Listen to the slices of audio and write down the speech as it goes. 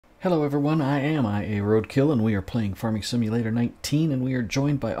Hello everyone, I am IA Roadkill and we are playing Farming Simulator 19 and we are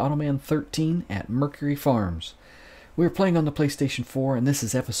joined by Automan13 at Mercury Farms. We are playing on the PlayStation 4 and this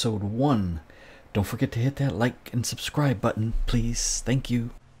is episode 1. Don't forget to hit that like and subscribe button, please. Thank you.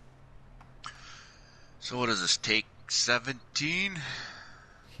 So what does this take? 17?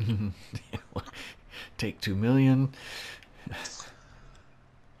 Take 2 million.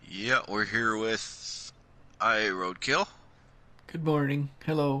 Yeah, we're here with IA Roadkill. Good morning.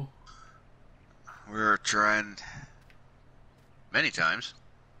 Hello. We're trying many times.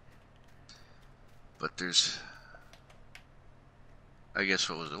 But there's... I guess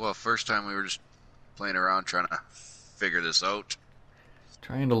what was it? Well, first time we were just playing around trying to figure this out.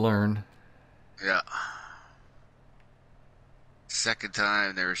 Trying to learn. Yeah. Second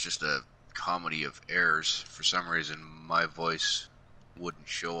time there was just a comedy of errors. For some reason my voice wouldn't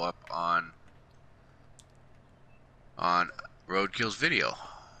show up on Roadkill's video.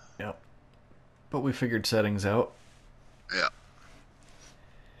 Yep. But we figured settings out. Yeah.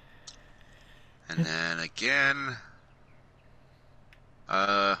 And then again,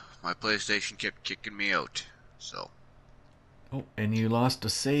 my PlayStation kept kicking me out, so. Oh, and you lost a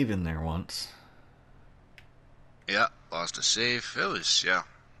save in there once. Yeah, lost a save. It was, yeah.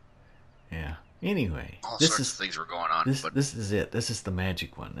 Yeah. Anyway, All sorts of things were going on. This is it. This is the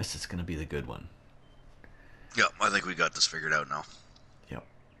magic one. This is going to be the good one. Yeah, I think we got this figured out now. Yep.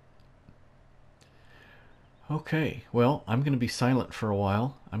 Okay, well, I'm going to be silent for a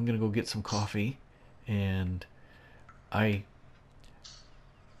while. I'm going to go get some coffee, and I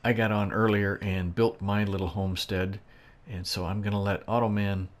got on earlier and built my little homestead, and so I'm going to let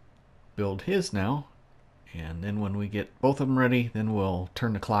Automan build his now, and then when we get both of them ready, then we'll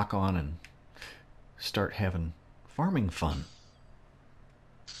turn the clock on and start having farming fun.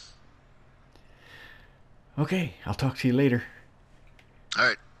 Okay, I'll talk to you later.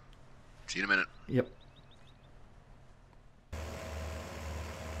 Alright. See you in a minute. Yep.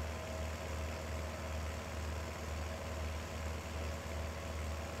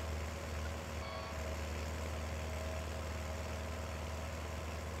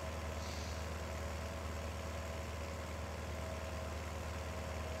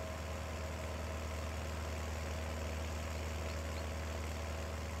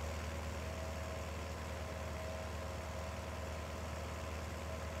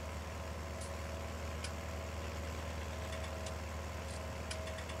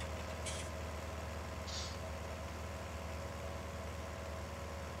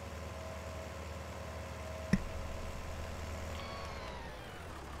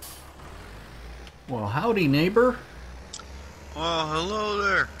 Well, howdy, neighbor. Well, hello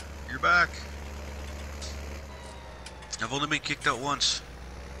there. You're back. I've only been kicked out once.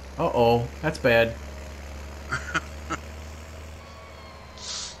 Uh-oh, that's bad.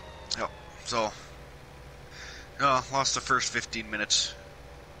 Yep. So, lost the first 15 minutes.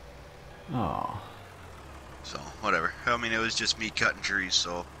 Oh. So, whatever. I mean, it was just me cutting trees,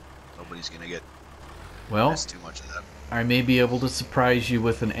 so nobody's gonna get Well, too much of that. I may be able to surprise you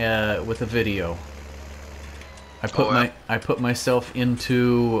with with a video. I put myself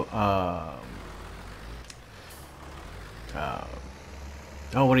into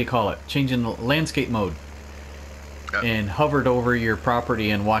what do you call it? Changing the landscape mode. Yep. And hovered over your property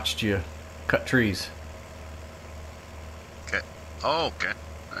and watched you cut trees. Okay. Oh, okay.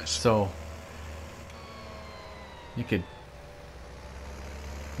 Nice. So you could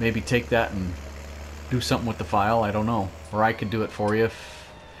maybe take that and do something with the file. I don't know, or I could do it for you.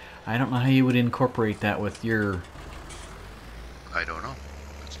 I don't know how you would incorporate that with your... I don't know.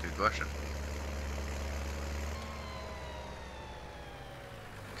 That's a good question.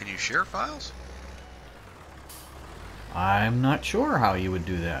 Can you share files? I'm not sure how you would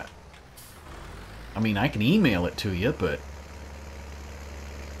do that. I mean, I can email it to you, but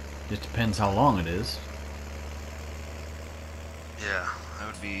just depends how long it is. Yeah, that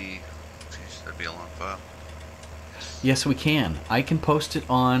would be... Jeez, that'd be a long file. Yes, we can. I can post it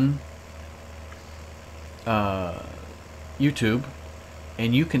on YouTube,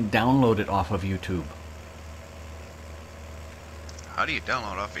 and you can download it off of YouTube. How do you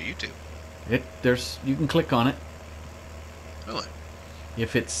download off of YouTube? You can click on it. Really?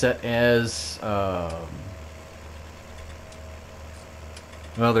 If it's set as well,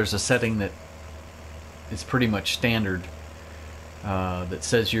 there's a setting that is pretty much standard that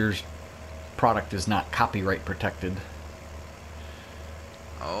says your product is not copyright protected.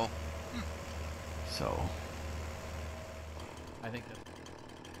 Oh. So I think that...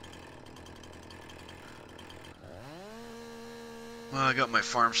 Well, I got my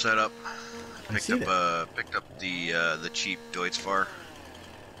farm set up. I see that. Picked up the cheap Deutz far.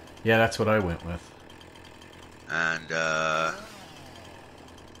 Yeah, that's what I went with. And I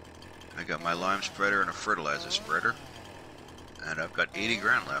got my lime spreader and a fertilizer spreader. And I've got 80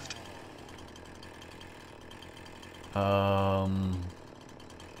 grand left. Um,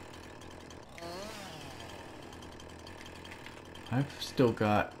 I've still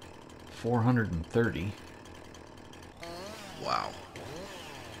got 430. Wow.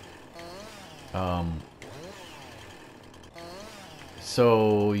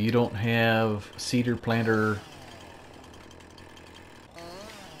 So you don't have cedar planter,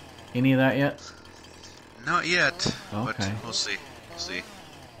 any of that yet? Not yet, but Okay. we'll see. We'll see.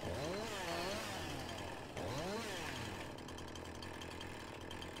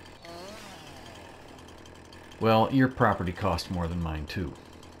 Well, your property cost more than mine too.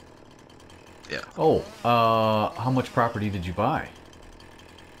 Yeah. Oh, how much property did you buy?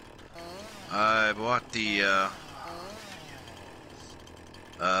 I bought the uh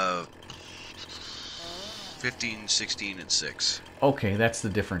 15, 16, and 6. Okay, that's the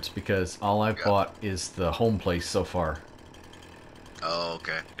difference because all I've Yeah. bought is the home place so far. Oh,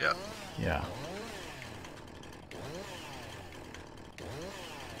 okay. Yeah. Yeah.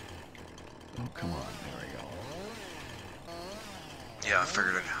 Oh, come on. There we go. Yeah, I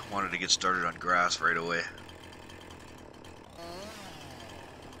figured I wanted to get started on grass right away.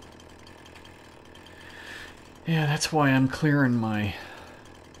 Yeah, that's why I'm clearing my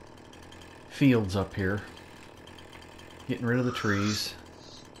fields up here. Getting rid of the trees.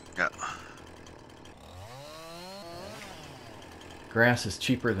 Yeah. Grass is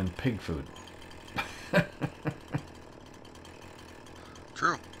cheaper than pig food.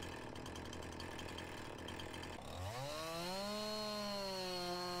 True.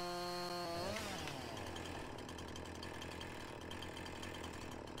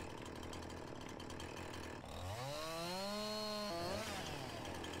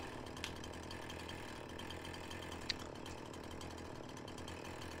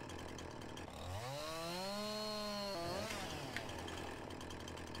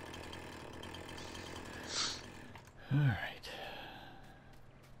 All right.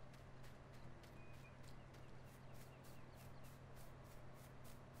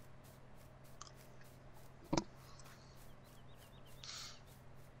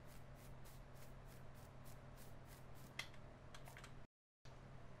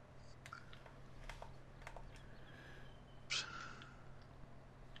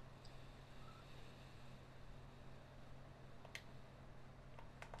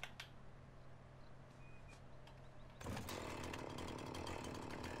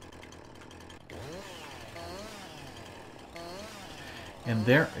 And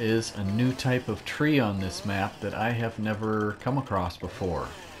there is a new type of tree on this map that I have never come across before.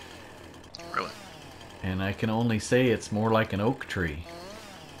 Really. And I can only say it's more like an oak tree.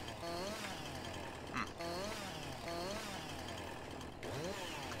 Hmm.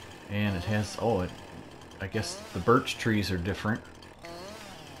 And it has, I guess the birch trees are different.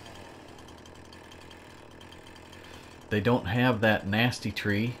 They don't have that nasty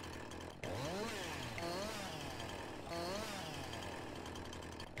tree.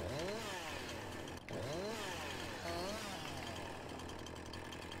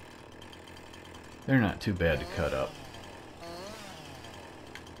 They're not too bad to cut up.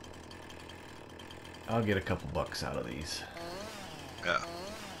 I'll get a couple bucks out of these. Yeah.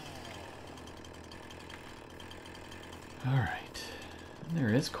 Alright.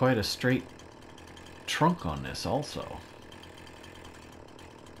 There is quite a straight trunk on this also.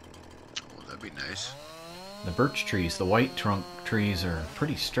 Oh, that'd be nice. The birch trees, the white trunk trees are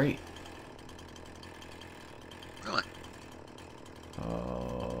pretty straight. Really.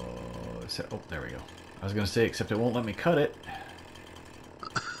 Oh, there we go. I was going to say, except it won't let me cut it.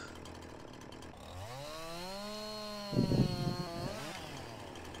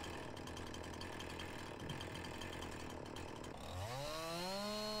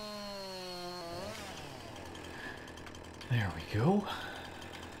 There we go.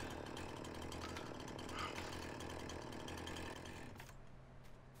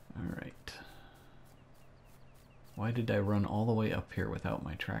 Alright. Why did I run all the way up here without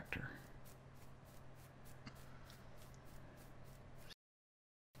my tractor?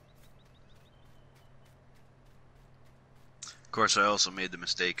 Of course, I also made the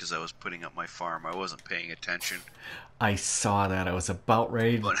mistake because I was putting up my farm. I wasn't paying attention. I saw that. I was about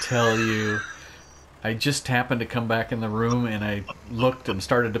ready to But tell you. I just happened to come back in the room and I looked and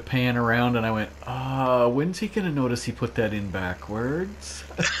started to pan around and I went, when's he going to notice he put that in backwards?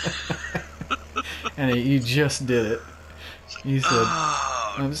 And you just did it. You said,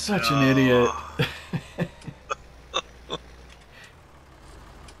 oh I'm such an no! idiot.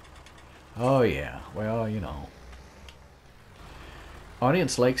 Oh, yeah. Well,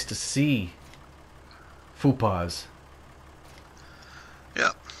 audience likes to see faux pas.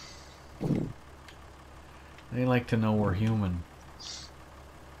 Yeah. They like to know we're human.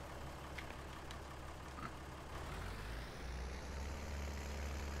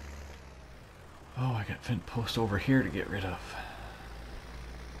 Oh, I got vent post over here to get rid of.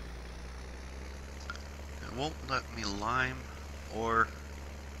 It won't let me lime or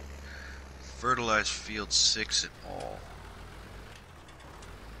fertilize field 6 at all.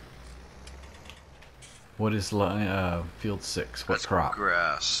 What is field 6? What That's crop?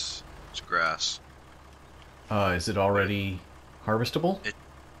 grass. It's grass. Is it But it, already harvestable? it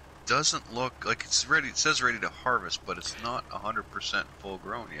doesn't look like it's ready. It says ready to harvest, but it's not 100% full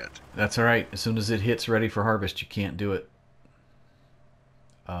grown yet. That's all right. As soon as it hits ready for harvest, you can't do it.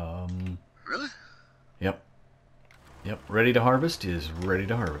 Um, Really? yep. Yep. Ready to harvest is ready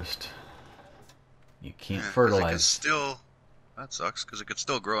to harvest. You can't Yeah, because it could fertilize. still. That sucks, because it could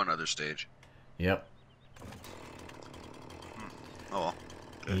still grow another stage. Yep. Hmm. Oh well.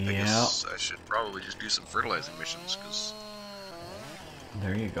 I Yeah. guess I should probably just do some fertilizing missions, because.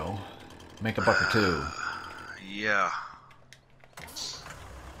 There you go. Make a buck or two. Yeah.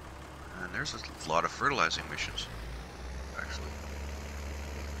 And there's a lot of fertilizing missions, actually.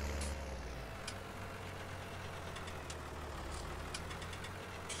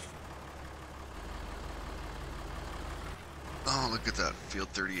 Oh, look at that. Field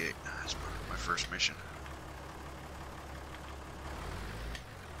 38. That's my first mission.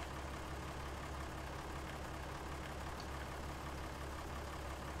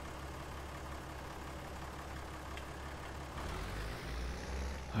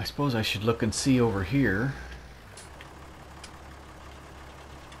 I suppose I should look and see over here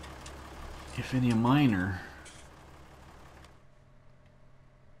if any of mine are.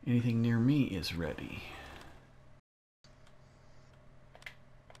 Anything near me is ready.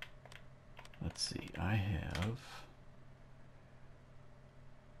 Let's see. I have.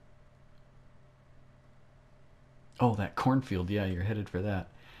 Oh, that cornfield. Yeah, you're headed for that.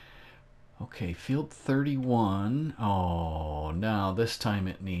 Okay, field 31. Oh, now this time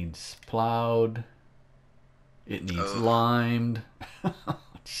it needs plowed. It needs Oh, limed.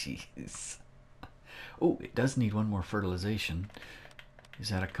 Jeez. Oh, it does need one more fertilization. Is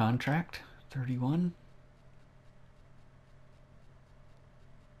that a contract? 31?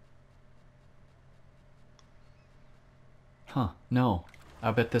 Huh, no.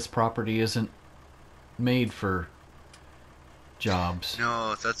 I bet this property isn't made for jobs.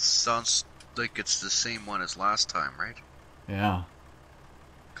 no, that sounds like it's the same one as last time, right? Yeah.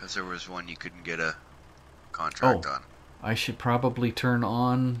 Because there was one you couldn't get a Oh, contract on. I should probably turn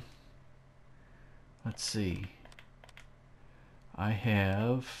on. Let's see. I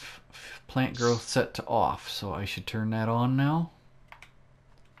have plant growth set to off, so I should turn that on now.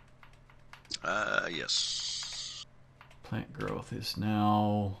 Yes. Plant growth is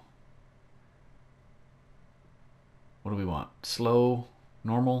now. What do we want? Slow?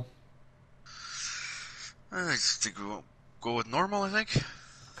 Normal? I think we'll go with normal, I think.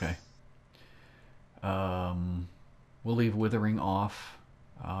 Okay. Um, we'll leave withering off.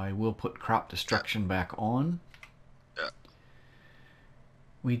 I will put crop Yeah, destruction back on. yeah.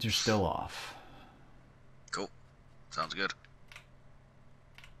 Weeds are still off. Cool. Sounds good.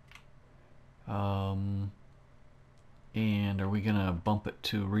 Um, and are we gonna bump it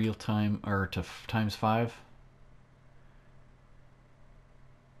to real time or to times 5?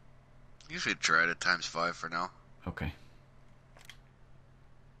 Usually try it at times 5 for now. Okay.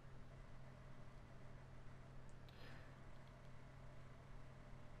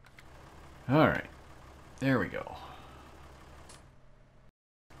 All right. There we go.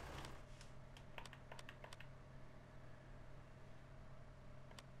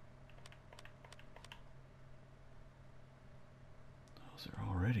 Those are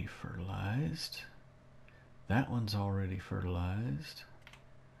already fertilized. That one's already fertilized.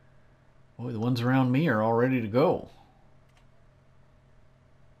 Boy, the ones around me are all ready to go.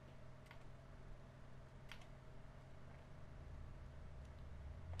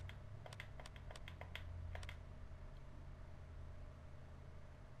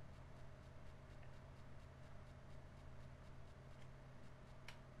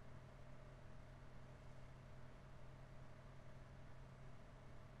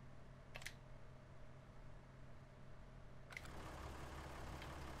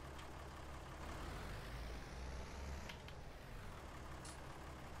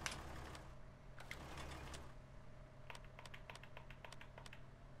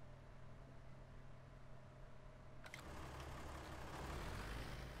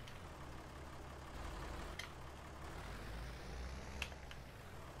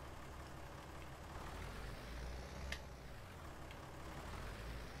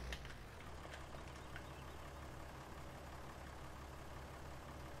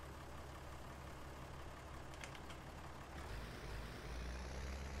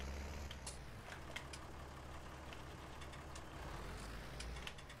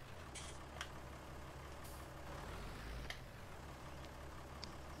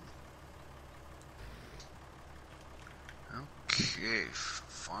 Okay,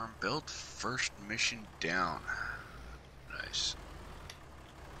 farm built, first mission down. Nice.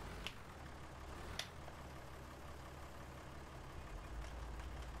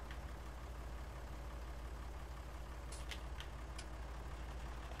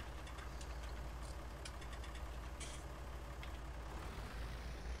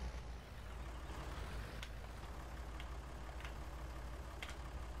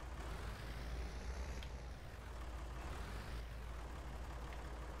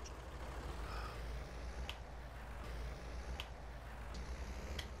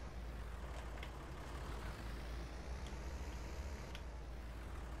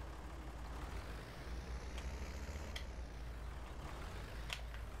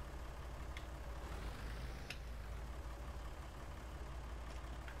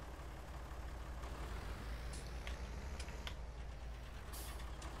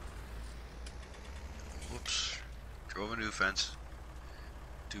 Whoops. Drove a new fence.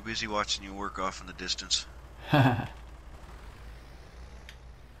 Too busy watching you work off in the distance. Yeah,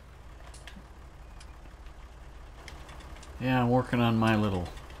 I'm working on my little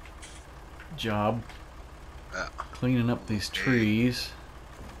job. Cleaning up these trees.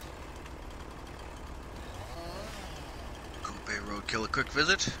 Coupe Roadkill, a quick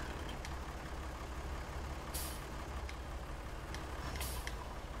visit.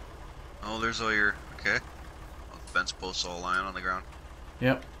 Oh, there's all your... Okay. Well, fence posts all lying on the ground.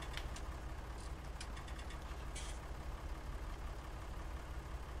 Yep.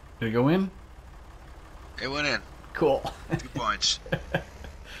 Did it go in? It went in. Cool. 2 points.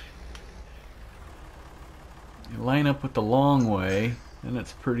 You line up with the long way, and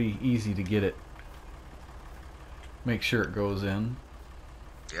it's pretty easy to get it. Make sure it goes in.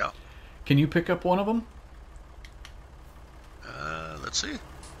 Yeah. Can you pick up one of them? Let's see.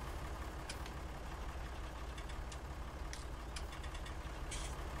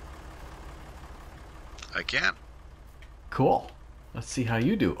 I can. Cool. Let's see how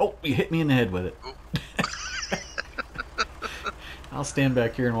you do. Oh, you hit me in the head with it. Oh. I'll stand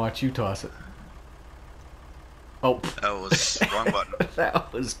back here and watch you toss it. Oh. That was wrong button.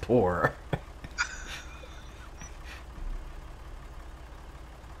 That was poor.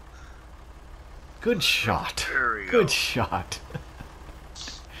 Good shot. There we go. Good shot.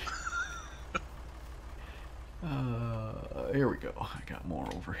 Here we go. I got more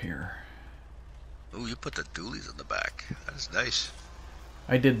over here. Oh, you put the dualies in the back. That is nice.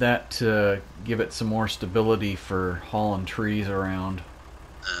 I did that to give it some more stability for hauling trees around.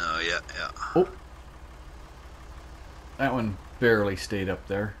 Oh, yeah, yeah. Oh. That one barely stayed up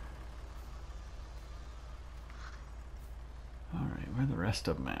there. Alright, where are the rest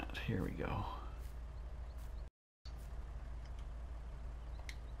of them at? Here we go.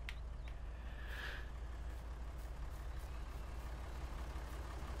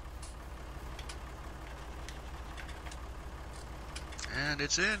 And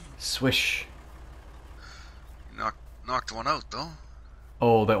it's in. Swish. Knocked one out, though.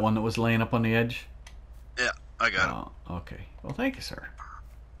 Oh, that one that was laying up on the edge? Yeah, I got it. Oh, okay. Well, thank you, sir.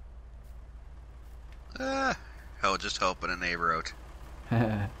 Hell, just helping a neighbor out.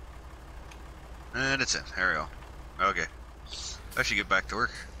 And it's in. There we go. Okay. I should get back to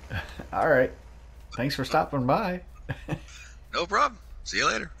work. All right. Thanks for stopping by. No problem. See you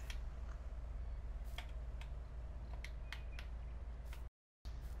later.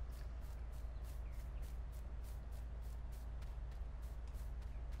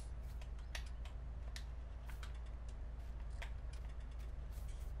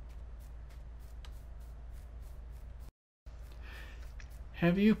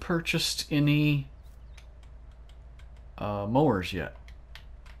 Have you purchased any mowers yet?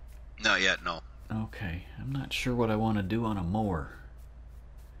 Not yet, no. Okay. I'm not sure what I want to do on a mower.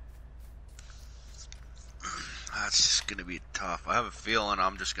 That's just going to be tough. I have a feeling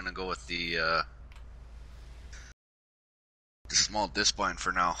I'm just going to go with the small disc spine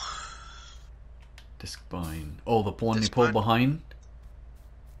for now. Disc spine. Oh, the one you Disc pull spine? behind?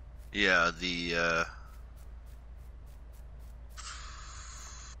 Yeah, the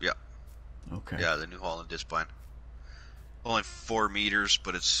Okay. yeah, the New Holland disc spine. Only 4 meters,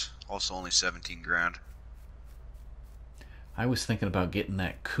 but it's also only 17 grand. I was thinking about getting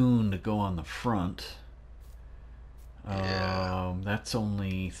that coon to go on the front. Yeah. That's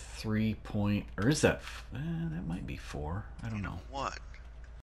only 3 point, or is that? That might be 4. I don't know. What?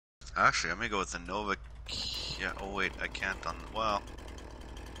 Actually, I may go with the Nova. Yeah. Oh wait, I can't on. Well,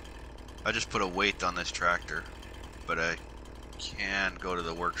 I just put a weight on this tractor, but I can go to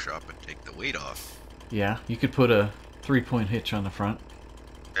the workshop and take the weight off. Yeah, you could put a 3-point hitch on the front.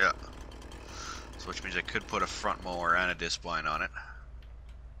 Yeah. So which means I could put a front mower and a disc spline on it.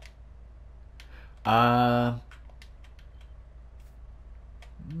 Uh,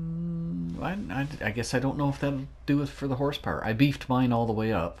 I guess I don't know if that'll do it for the horsepower. I beefed mine all the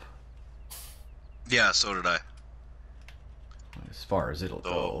way up. Yeah, so did I. As far as it'll So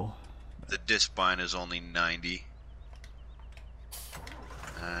go. the disc spine is only 90.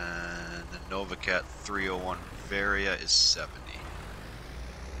 And the Novacat 301 Varia is 70.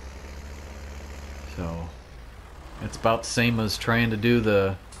 So it's about the same as trying to do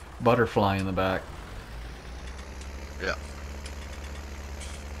the butterfly in the back. Yeah.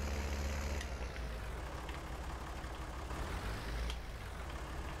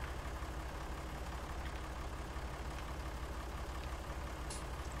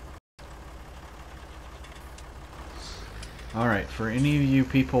 Alright, for any of you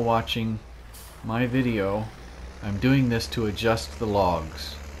people watching my video, I'm doing this to adjust the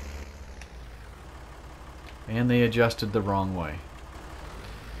logs. And they adjusted the wrong way.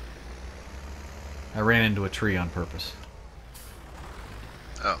 I ran into a tree on purpose.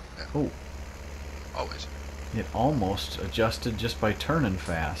 Oh, yeah. Oh, Always. it almost adjusted just by turning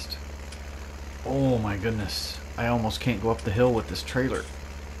fast. Oh my goodness. I almost can't go up the hill with this trailer.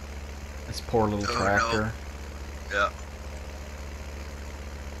 This poor little tractor. No. Yeah.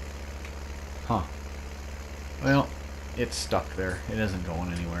 Huh. Well, it's stuck there. It isn't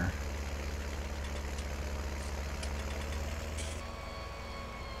going anywhere.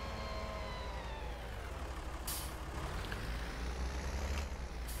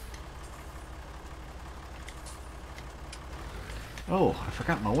 Oh, I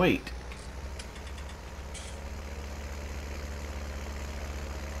forgot my weight.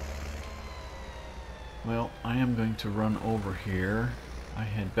 Well, I am going to run over here. I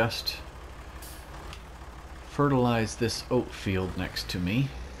had best fertilize this oat field next to me.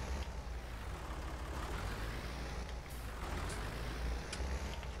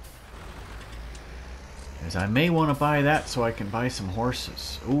 As I may want to buy that so I can buy some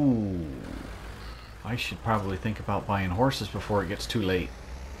horses. Ooh. I should probably think about buying horses before it gets too late.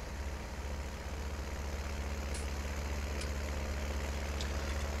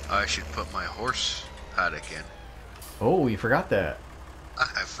 I should put my horse paddock in. Oh, you forgot that.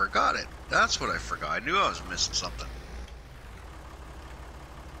 I forgot it. That's what I forgot. I knew I was missing something.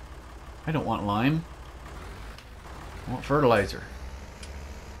 I don't want lime. I want fertilizer.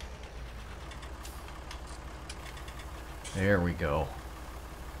 There we go.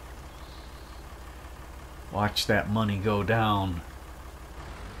 Watch that money go down.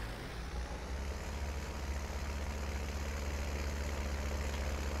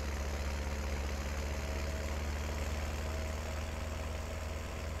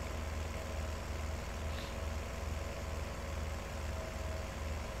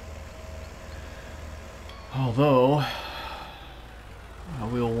 Although, I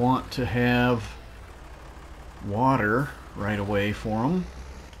will want to have water right away for them.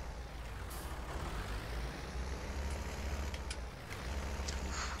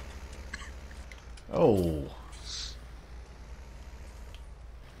 Oh.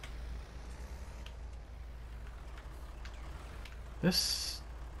 This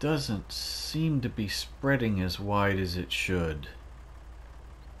doesn't seem to be spreading as wide as it should.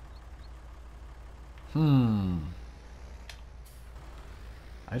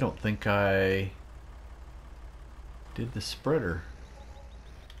 I don't think I did the spreader.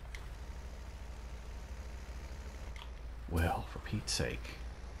 Well, for Pete's sake.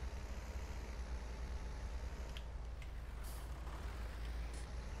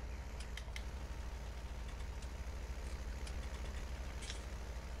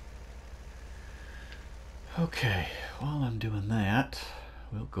 Okay, while I'm doing that,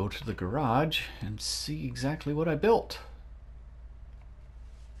 we'll go to the garage and see exactly what I built.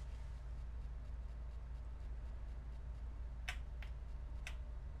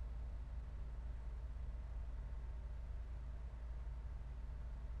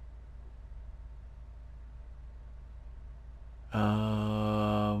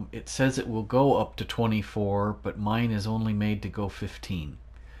 It says it will go up to 24, but mine is only made to go 15.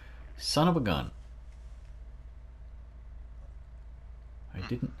 Son of a gun.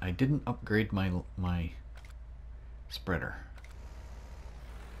 I didn't upgrade my spreader.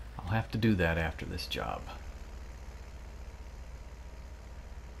 I'll have to do that after this job.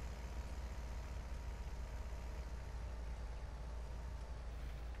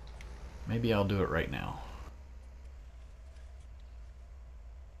 Maybe I'll do it right now.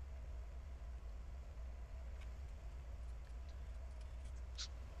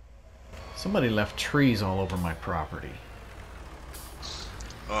 Somebody left trees all over my property.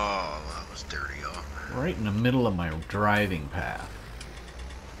 Oh, that was was dirty, oh. Right in the middle of my driving path.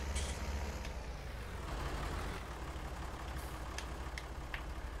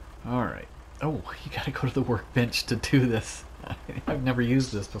 Alright. Oh, you gotta go to the workbench to do this. I've never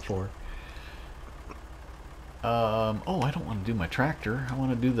used this before. Oh, I don't want to do my tractor. I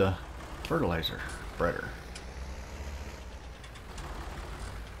want to do the fertilizer spreader.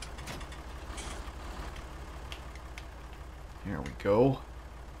 Here we go.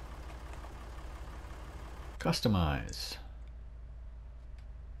 Customize.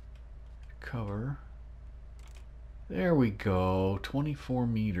 Cover. There we go. 24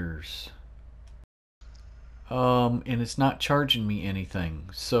 meters. And it's not charging me anything.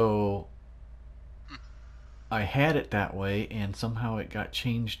 So I had it that way and somehow it got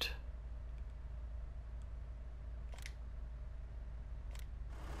changed.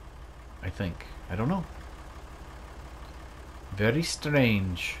 I think. I don't know. Very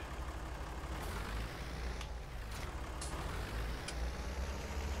strange.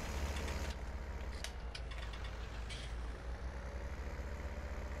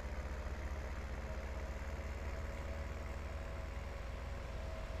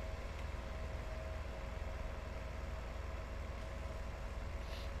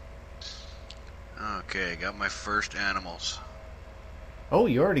 Okay, got my first animals. Oh,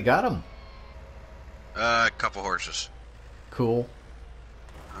 you already got them. A couple horses. Cool.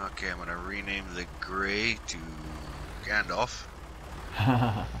 Okay, I'm gonna rename the gray to Gandalf.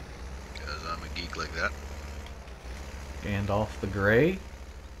 Because I'm a geek like that. Gandalf the Grey.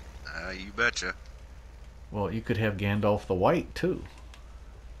 You betcha. Well, you could have Gandalf the White too.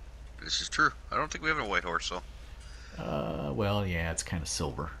 This is true. I don't think we have a white horse, though. Well, yeah, it's kind of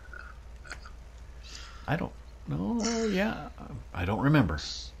silver. I don't know. Yeah, I don't remember.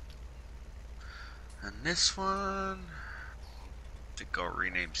 And this one, I think I'll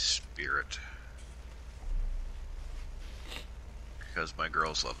rename Spirit. Because my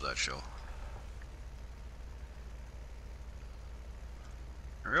girls love that show.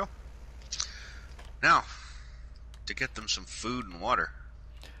 There we go. Now, to get them some food and water.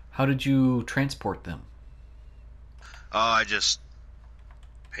 How did you transport them? I just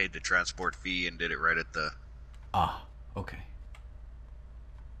paid the transport fee and did it right at the... Ah, okay.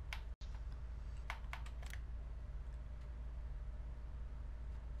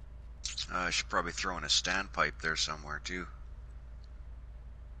 I should probably throw in a standpipe there somewhere, too.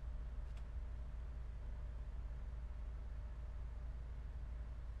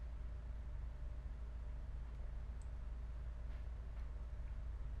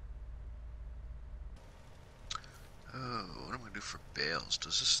 Oh, what am I going to do for bales?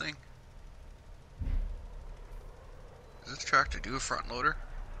 Does this thing... Does this tractor do a front loader?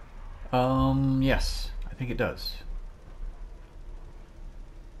 Yes, I think it does.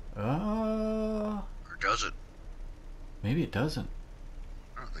 Or does it? Maybe it doesn't.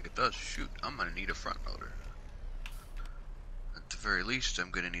 I don't think it does. Shoot, I'm going to need a front loader. At the very least, I'm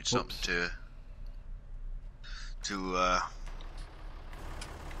going to need something to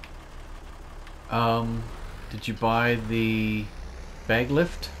did you buy the bag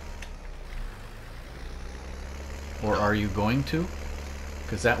lift? Or No. are you going to?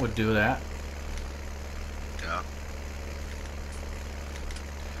 Because that would do that. Yeah.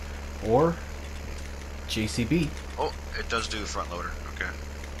 Or JCB. Oh, it does do a front loader. Okay.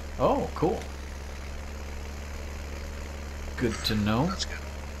 Oh, cool. Good to know. That's good.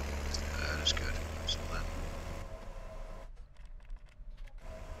 That is good. So then...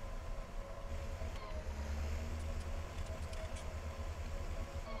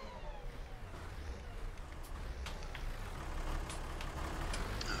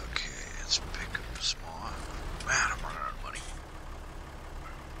 Okay, let's pick up a small... Man, I'm running out of money.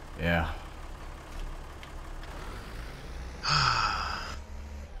 Yeah.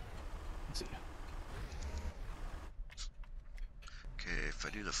 Let's see. Okay, if I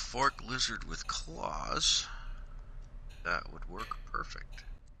do the fork lizard with claws, that would work perfect.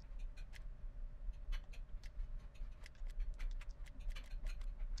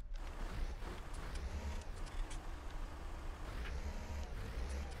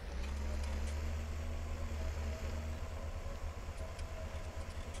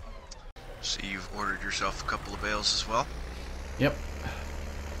 See, you've ordered yourself a couple of bales as well? Yep.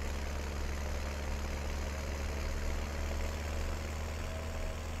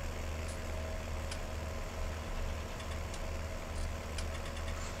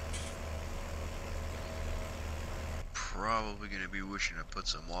 Probably going to be wishing to put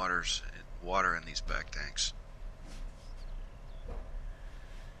some water in these back tanks.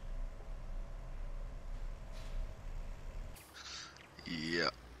 Yeah.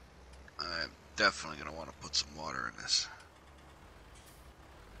 I'm definitely going to want to put some water in this.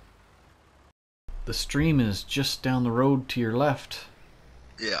 The stream is just down the road to your left.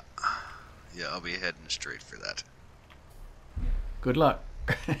 Yeah. Yeah, I'll be heading straight for that. Good luck.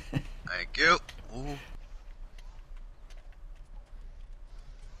 Thank you. Ooh.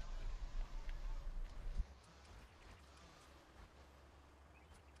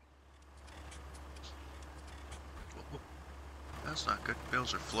 That's not good.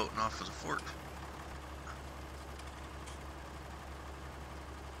 Bales are floating off of the fort.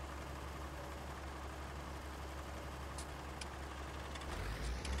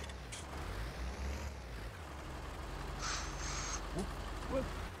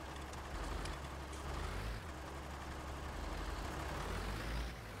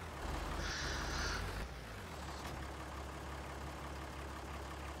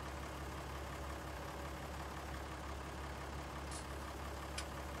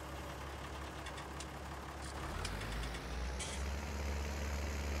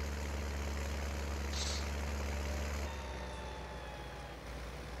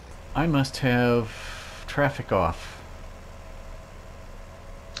 I must have traffic off.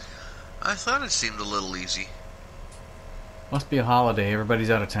 I thought it seemed a little easy. Must be a holiday. Everybody's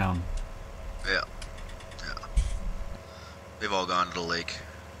out of town. Yeah. Yeah. They've all gone to the lake.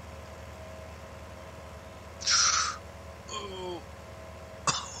 Oh.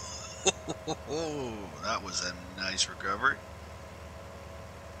 That was a nice recovery.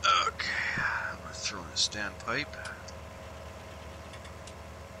 Okay. I'm going to throw in a standpipe.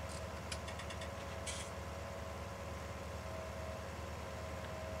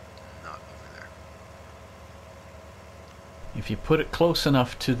 Not over there. If you put it close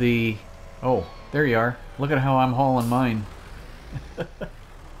enough to the... Oh, there you are. Look at how I'm hauling mine.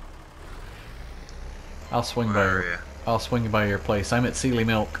 I'll swing by Where are your... you? I'll swing by your place. I'm at Sealy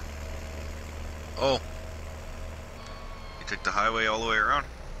Milk. Oh. You took the highway all the way around?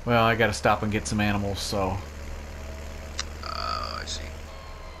 Well, I gotta stop and get some animals, so... Oh, I see.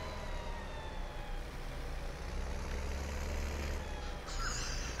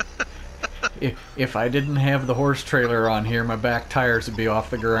 If I didn't have the horse trailer on here, my back tires would be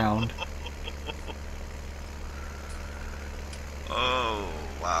off the ground. Oh,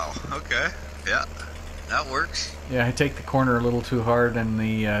 wow. Okay. Yeah, that works. Yeah, I take the corner a little too hard and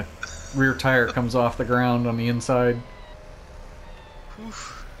the rear tire comes off the ground on the inside.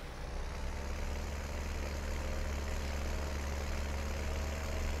 Oof.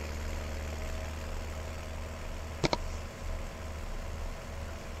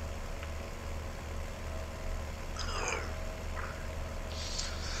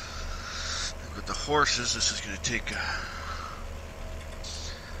 With the horses, this is going to take a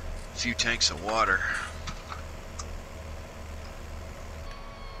few tanks of water.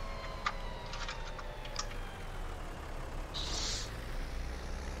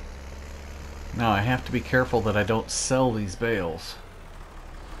 Now I have to be careful that I don't sell these bales.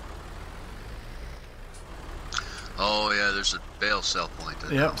 Oh yeah, there's a bale sell point.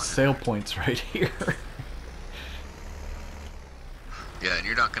 Yep, sale points right here. Yeah, and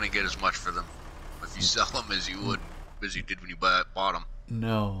you're not going to get as much for them if you sell them as you did when you bought them.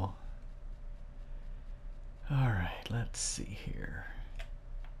 No. Alright, let's see here.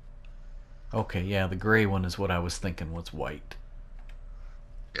 Okay, yeah, the gray one is what I was thinking was white.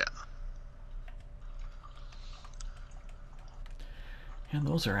 Yeah. And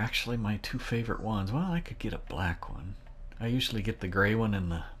those are actually my two favorite ones. Well, I could get a black one. I usually get the gray one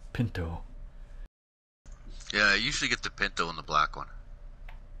and the Pinto. Yeah, I usually get the Pinto and the black one.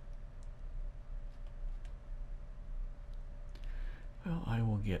 Well, I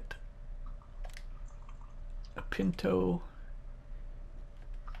will get a Pinto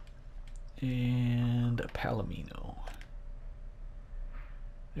and a Palomino.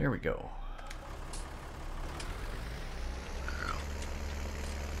 There we go.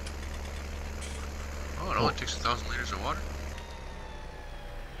 Oh, it only takes 1,000 liters of water?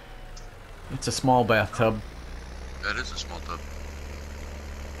 It's a small bathtub. That is a small tub.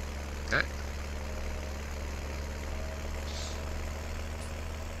 Okay.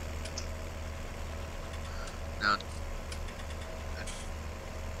 Now,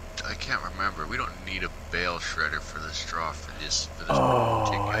 I can't remember. We don't need a bale shredder for the straw for this Oh,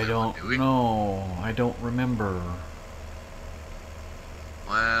 particular I one, don't do we? know. I don't remember.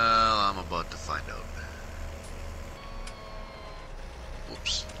 Well, I'm about to find out.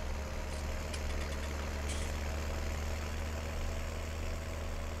 Whoops.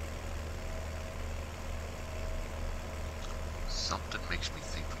 Something makes me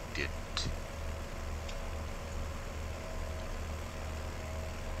think we didn't.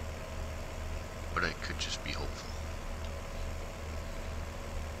 but I could just be hopeful.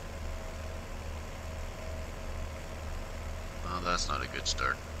 Well, that's not a good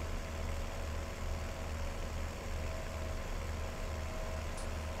start.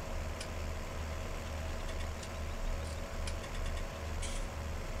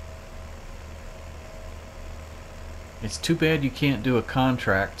 It's too bad you can't do a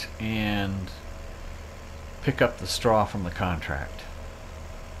contract and pick up the straw from the contract.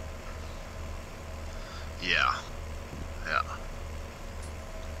 Yeah. Yeah.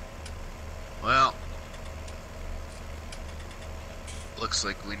 Well, looks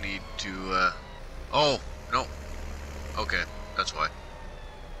like we need to, oh, no. Okay, that's why.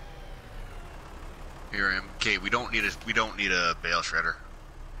 Here I am. Okay, we don't need a bale shredder.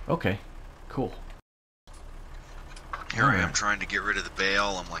 Okay, cool. Here I am trying to get rid of the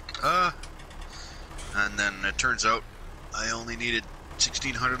bale. I'm like, and then it turns out I only needed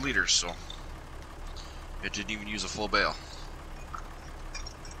 1,600 liters, so it didn't even use a full bale.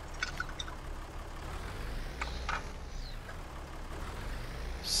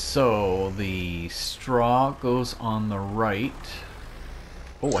 So the straw goes on the right.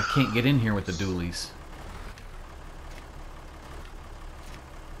 Oh, I can't get in here with the dualies.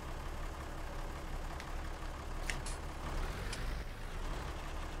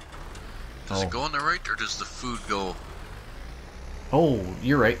 Does it go on the right, or does the food go? Oh,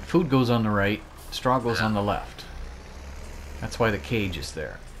 you're right. Food goes on the right, straw goes on the left. That's why the cage is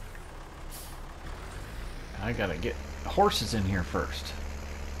there. I gotta get horses in here first.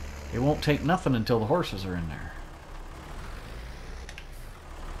 It won't take nothing until the horses are in there.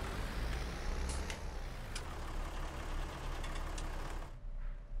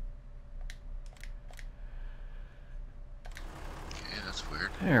 Okay, that's weird.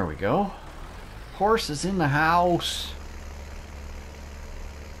 There we go. Horses in the house.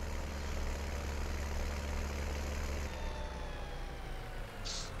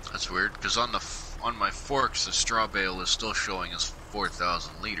 That's weird, because on my forks, the straw bale is still showing as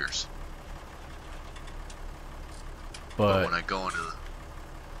 4,000 liters. But when I go into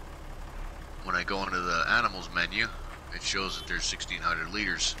the animals menu, it shows that there's 1,600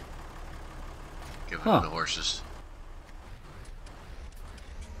 liters given to the horses.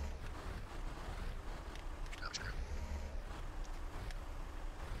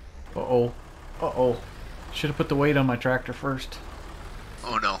 Uh-oh. Uh-oh. Should have put the weight on my tractor first.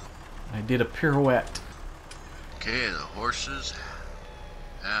 Oh no. I did a pirouette. Okay, the horses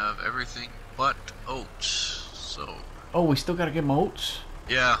have everything but oats, so... Oh, we still gotta give them oats?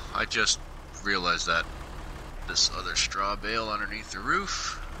 Yeah, I just realized that. This other straw bale underneath the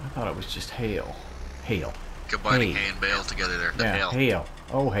roof. I thought it was just hail. Hail. Combining hay and bale together there. Yeah, hail.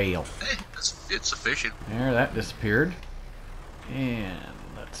 Oh, hail. Hey, it's sufficient. There, that disappeared. And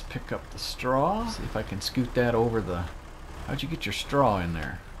let's pick up the straw. See if I can scoot that over the... How'd you get your straw in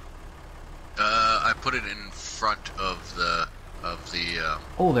there? I put it in front of the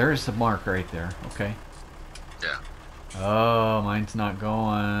Oh, there's the mark right there. Okay. Yeah. Oh, mine's not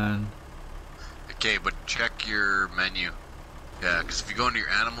going. Okay, but check your menu. Yeah, because if you go into your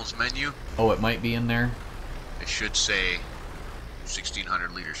animals menu... Oh, it might be in there? It should say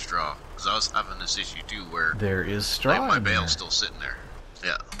 1,600 liter straw. Because I was having this issue too where... There is straw my in there. bale's still sitting there.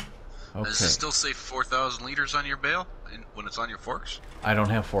 Yeah. Okay. Does it still say 4,000 liters on your bale when it's on your forks? I don't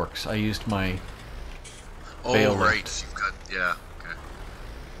have forks. I used my Oh, bale right. lift. You've got... Yeah, okay.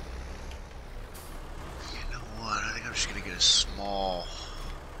 You know what? I think I'm just going to get a small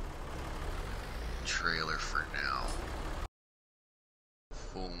trailer for now.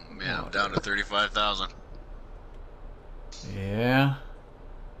 Oh, man. I'm down to 35,000. Yeah.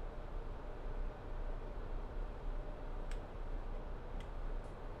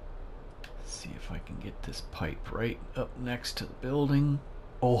 See if I can get this pipe right up next to the building.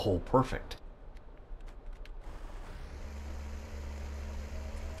 Oh, perfect.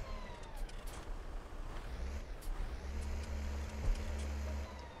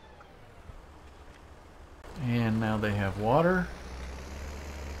 And now they have water.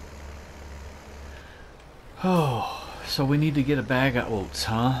 Oh, so we need to get a bag of oats,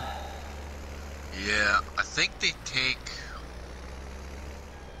 huh? Yeah, I think they take...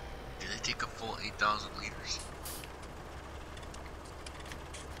 Do they take a full 8,000 liters?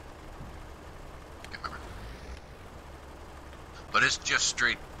 Can't remember. But it's just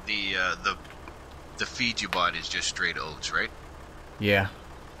straight... The feed you bought is just straight oats, right? Yeah.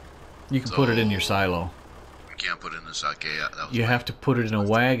 You can put it in your silo. You can't put it in the sake. Yeah, that was You have to put it in a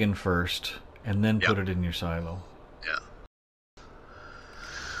wagon first, and then put Yep. it in your silo. Yeah.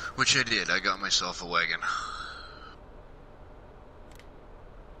 Which I did. I got myself a wagon.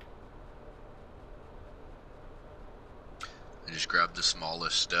 just grab the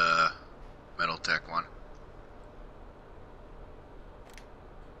smallest Metal Tech one.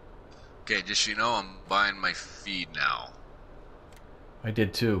 Okay, just so you know, I'm buying my feed now. I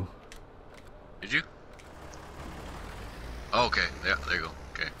did too. Did you? Oh, okay, yeah, there you go.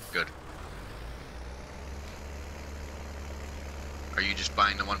 Okay, good. Are you just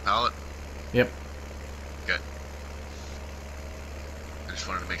buying the one pallet? Yep. Okay. I just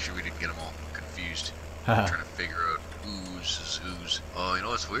wanted to make sure we didn't get them all confused. Haha. Trying to figure out whose is whose. Oh, you know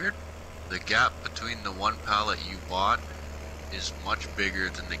what's weird? The gap between the one pallet you bought is much bigger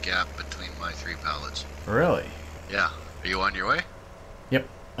than the gap between my 3 pallets. Really? Yeah. Are you on your way? Yep.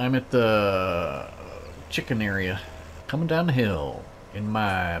 I'm at the chicken area, coming down the hill in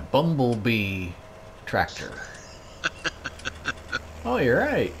my Bumblebee tractor. Oh, you're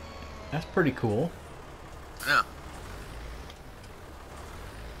right. That's pretty cool. Yeah.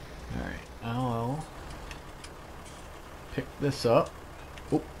 Alright, I'll pick this up.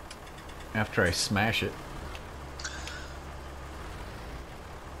 Oop. After I smash it.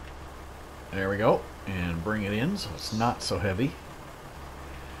 There we go. And bring it in so it's not so heavy.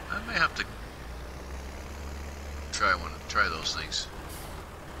 I may have to try those things.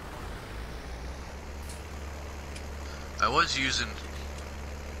 I was using...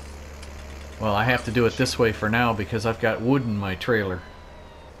 Well, I have to do it this way for now because I've got wood in my trailer.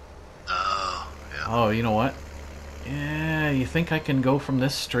 Oh, yeah. Oh, you know what? Yeah, you think I can go from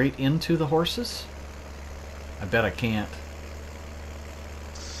this straight into the horses? I bet I can't.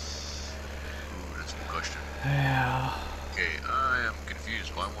 Ooh, that's a good question. Yeah. Okay, I am confused.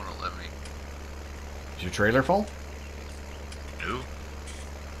 Why won't it let me? Is your trailer full? No.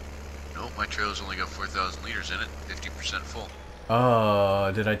 No, my trailer's only got 4,000 liters in it. 50% full.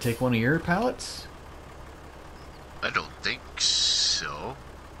 Did I take one of your pallets? I don't think so.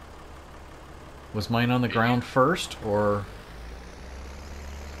 Was mine on the ground first, or...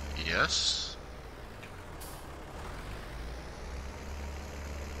 Yes.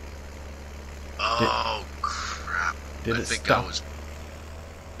 Oh, crap. Did I it think stop? I was...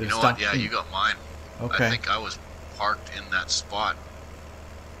 Did You it know stop what? Yeah, in- you got mine. Okay. I think I was parked in that spot.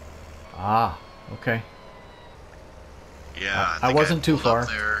 Ah, okay. Yeah, I think wasn't too pulled up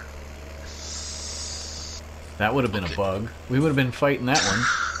far. there. That would have been a bug. We would have been fighting that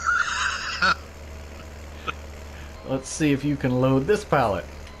one. Let's see if you can load this pallet.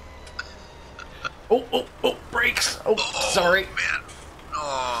 Oh, brakes! Oh, sorry. Man.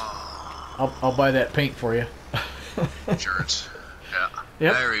 Oh, I'll buy that paint for you. insurance. Yeah.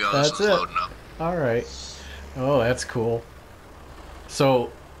 Yep, There we go. that's This one's it. loading up. All right. Oh, that's cool.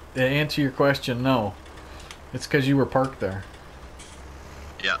 So, to answer your question, no. It's because you were parked there.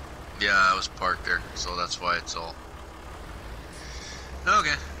 Yeah. Yeah, I was parked there, so that's why it's all...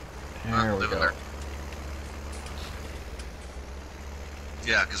 Okay. There we living go. there.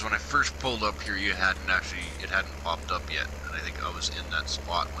 Yeah, because when I first pulled up here, it hadn't popped up yet, and I think I was in that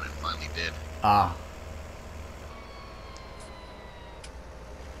spot when it finally did. Ah.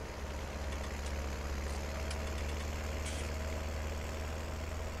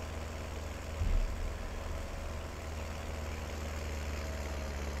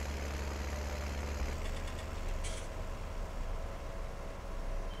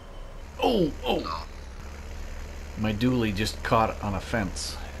 Oh! Oh, My dually just caught on a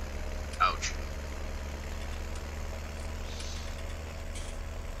fence. ouch.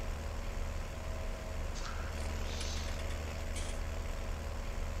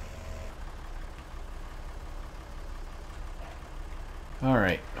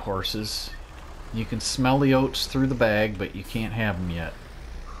 Alright, horses. You can smell the oats through the bag, but you can't have them yet.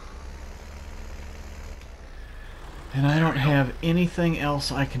 And I don't have anything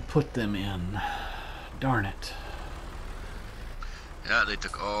else I can put them in. Darn it. Yeah, they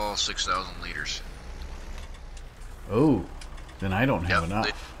took all 6,000 liters. Oh, then I don't have Yep,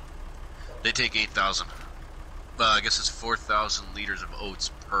 enough. They take 8,000. I guess it's 4,000 liters of oats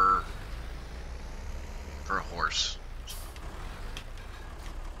per horse.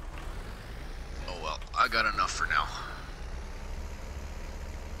 Oh well, I got enough for now.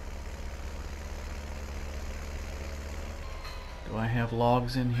 Do I have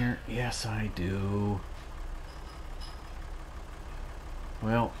logs in here? Yes, I do.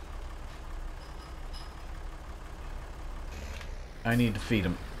 Well, I need to feed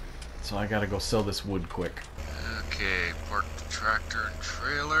them, so I gotta go sell this wood quick. Okay, park the tractor and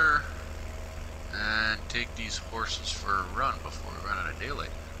trailer, and take these horses for a run before we run out of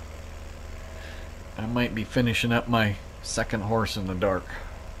daylight. I might be finishing up my second horse in the dark.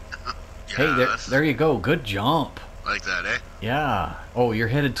 Yeah, Hey, there you go. Good jump. like that, eh? Yeah. Oh, you're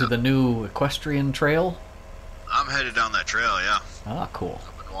headed to the new equestrian trail? I'm headed down that trail. Yeah. Ah, cool.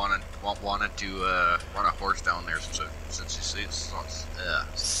 I've been wanted to run a horse down there since you see it's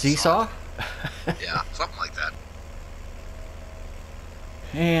Seesaw? Yeah, something like that.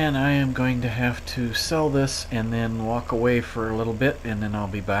 And I am going to have to sell this and then walk away for a little bit, and then I'll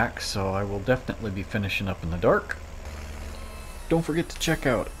be back, so I will definitely be finishing up in the dark. Don't forget to check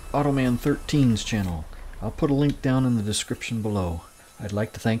out Automan13's channel. I'll put a link down in the description below. I'd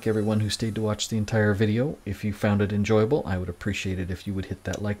like to thank everyone who stayed to watch the entire video. If you found it enjoyable, I would appreciate it if you would hit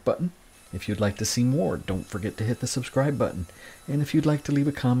that like button. If you'd like to see more, don't forget to hit the subscribe button. And if you'd like to leave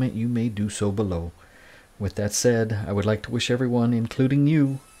a comment, you may do so below. With that said, I would like to wish everyone, including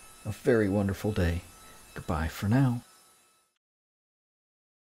you, a very wonderful day. Goodbye for now.